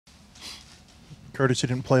Curtis, you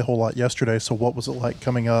didn't play a whole lot yesterday, so what was it like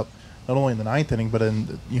coming up, not only in the ninth inning, but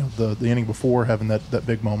in the inning before, having that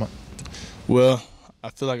big moment? Well, I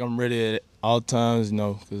feel like I'm ready at all times,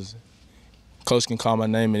 because coach can call my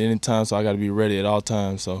name at any time, so I got to be ready at all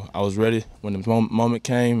times. So I was ready when the moment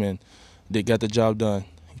came, and they got the job done.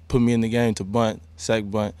 He put me in the game to bunt, sack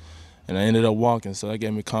bunt, and I ended up walking, so that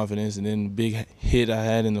gave me confidence. And then the big hit I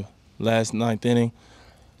had in the last ninth inning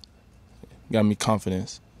got me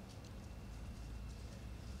confidence.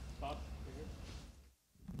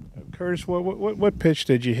 Curtis, what pitch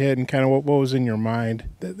did you hit, and kind of what was in your mind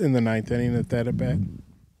in the ninth inning at that at bat?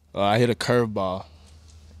 I hit a curveball,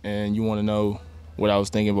 and you want to know what I was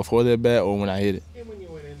thinking before that bat or when I hit it? And when you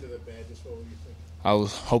went into the bat, just what were you thinking? I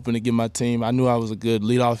was hoping to give my team. I knew I was a good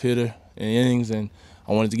leadoff hitter in innings, and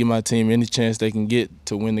I wanted to give my team any chance they can get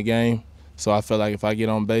to win the game. So I felt like if I get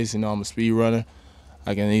on base, I'm a speed runner,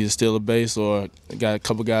 I can either steal a base or got a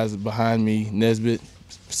couple guys behind me, Nesbitt,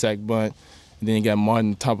 sack bunt, and then you got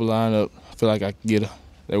Martin top of the lineup. I feel like I could get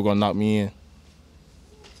they were going to knock me in.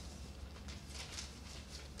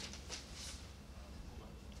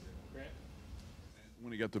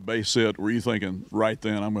 When he got the base hit, were you thinking right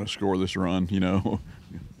then, I'm going to score this run, It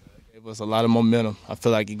gave us a lot of momentum. I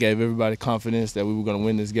feel like it gave everybody confidence that we were going to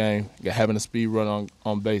win this game, having a speed run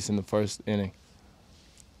on base in the first inning.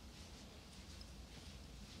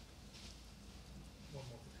 One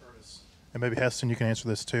more for Curtis. And maybe Heston, you can answer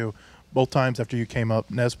this too. Both times after you came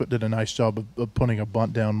up, Nesbitt did a nice job of putting a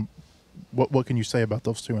bunt down. What can you say about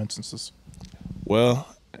those two instances?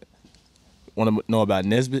 Well, want to know about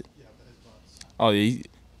Nesbitt? Yeah, but his bunts. Oh, yeah.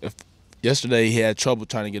 Yesterday he had trouble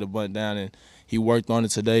trying to get a bunt down, and he worked on it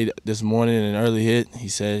today, this morning, in an early hit. He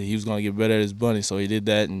said he was going to get better at his bunting, so he did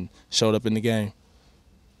that and showed up in the game.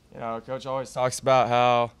 Coach always talks about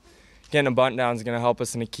how getting a bunt down is going to help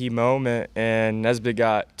us in a key moment, and Nesbitt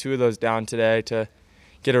got two of those down today to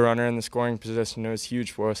get a runner in the scoring position. It was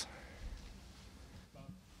huge for us.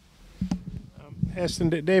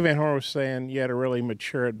 Heston, Dave Van Horn was saying you had a really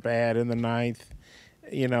mature at bat in the ninth,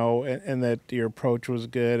 and that your approach was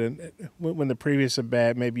good. And when the previous at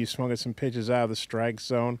bat, maybe you swung at some pitches out of the strike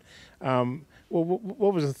zone.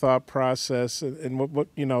 What was the thought process, and what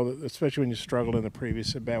especially when you struggled in the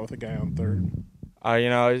previous at bat with a guy on third?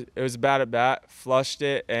 It was a bad at bat, flushed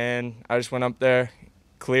it, and I just went up there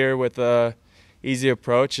clear with a easy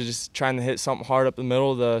approach, just trying to hit something hard up the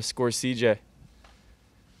middle to score CJ.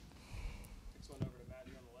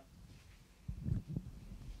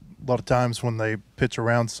 A lot of times when they pitch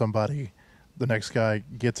around somebody, the next guy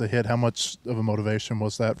gets a hit. How much of a motivation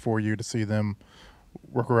was that for you to see them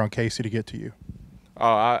work around Casey to get to you?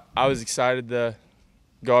 I was excited to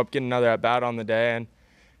go up, get another at bat on the day, and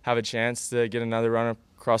have a chance to get another runner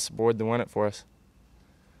across the board to win it for us.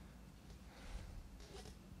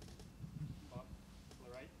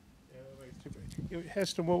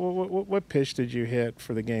 Heston, what pitch did you hit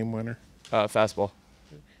for the game winner? Fastball.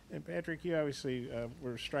 And Patrick, you obviously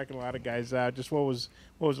were striking a lot of guys out. Just what was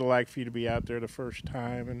it like for you to be out there the first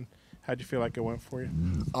time, and how'd you feel like it went for you?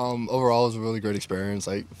 Overall, it was a really great experience.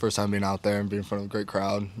 Like, first time being out there and being in front of a great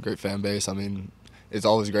crowd, great fan base. I mean, it's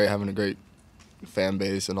always great having a great fan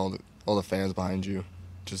base and all the fans behind you.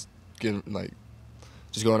 Just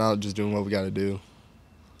going out, just doing what we got to do.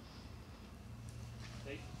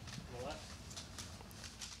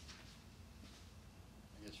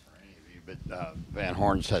 But Van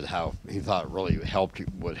Horn said how he thought it really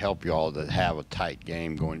would help you all to have a tight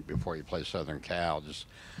game going before you play Southern Cal. Just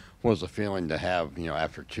what was the feeling to have,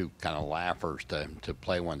 after two kind of laughers to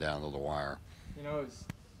play one down to the wire?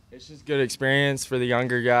 It's just good experience for the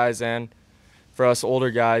younger guys and for us older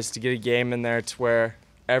guys to get a game in there to where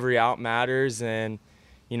every out matters, and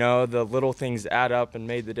the little things add up and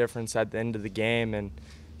made the difference at the end of the game, and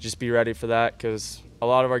just be ready for that, because a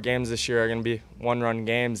lot of our games this year are going to be one-run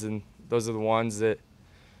games, and those are the ones that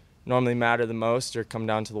normally matter the most or come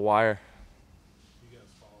down to the wire. You guys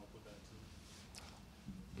follow up with that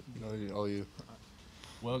too? No, all you.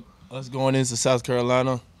 Well, us going into Southern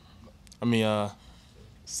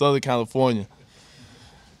California,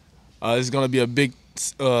 it's going to be a big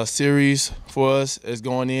series for us. It's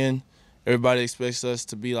going in. Everybody expects us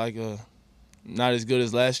to be not as good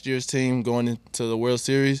as last year's team going into the World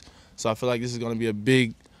Series. So I feel like this is going to be a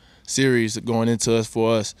big series going into us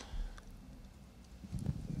for us.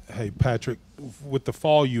 Hey, Patrick, with the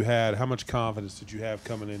fall you had, how much confidence did you have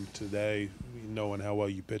coming in today, knowing how well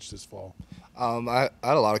you pitched this fall? I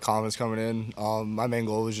had a lot of confidence coming in. My main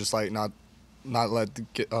goal was just not let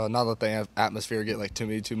the atmosphere get to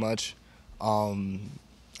me too much.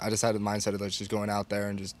 I just had the mindset of just going out there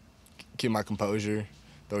and just keep my composure,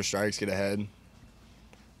 throw strikes, get ahead.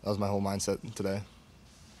 that was my whole mindset today.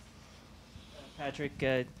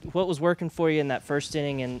 Patrick, what was working for you in that first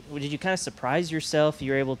inning, and did you kind of surprise yourself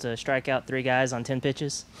you were able to strike out 3 guys on 10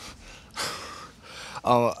 pitches?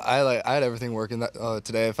 I had everything working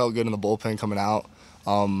today. I felt good in the bullpen coming out.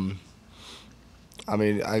 I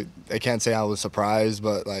mean, I can't say I was surprised,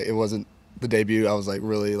 but like it wasn't the debut. I was like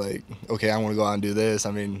really like, okay, I want to go out and do this.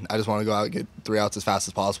 I mean, I just want to go out and get 3 outs as fast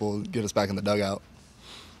as possible, get us back in the dugout.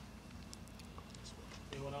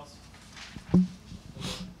 Anyone else?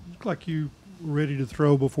 Looked like you were ready to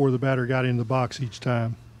throw before the batter got in the box each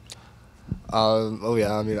time. Oh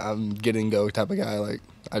yeah, I mean, I'm get and go type of guy. Like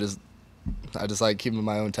I just like keeping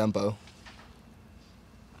my own tempo.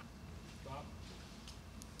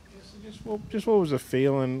 Just what was the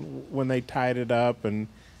feeling when they tied it up and,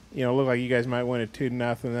 you know, it looked like you guys might win it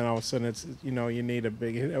 2-0, then all of a sudden it's, you know, you need a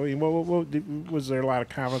big hit. I mean, was there a lot of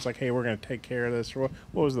confidence like, hey, we're going to take care of this? Or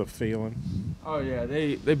what was the feeling? Oh, yeah,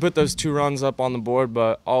 they put those 2 runs up on the board,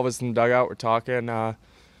 but all of us in the dugout were talking,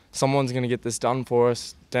 someone's going to get this done for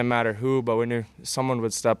us. Didn't matter who, but we knew someone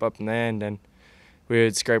would step up in the end, and we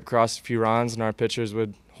would scrape across a few runs, and our pitchers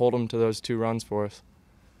would hold them to those 2 runs for us.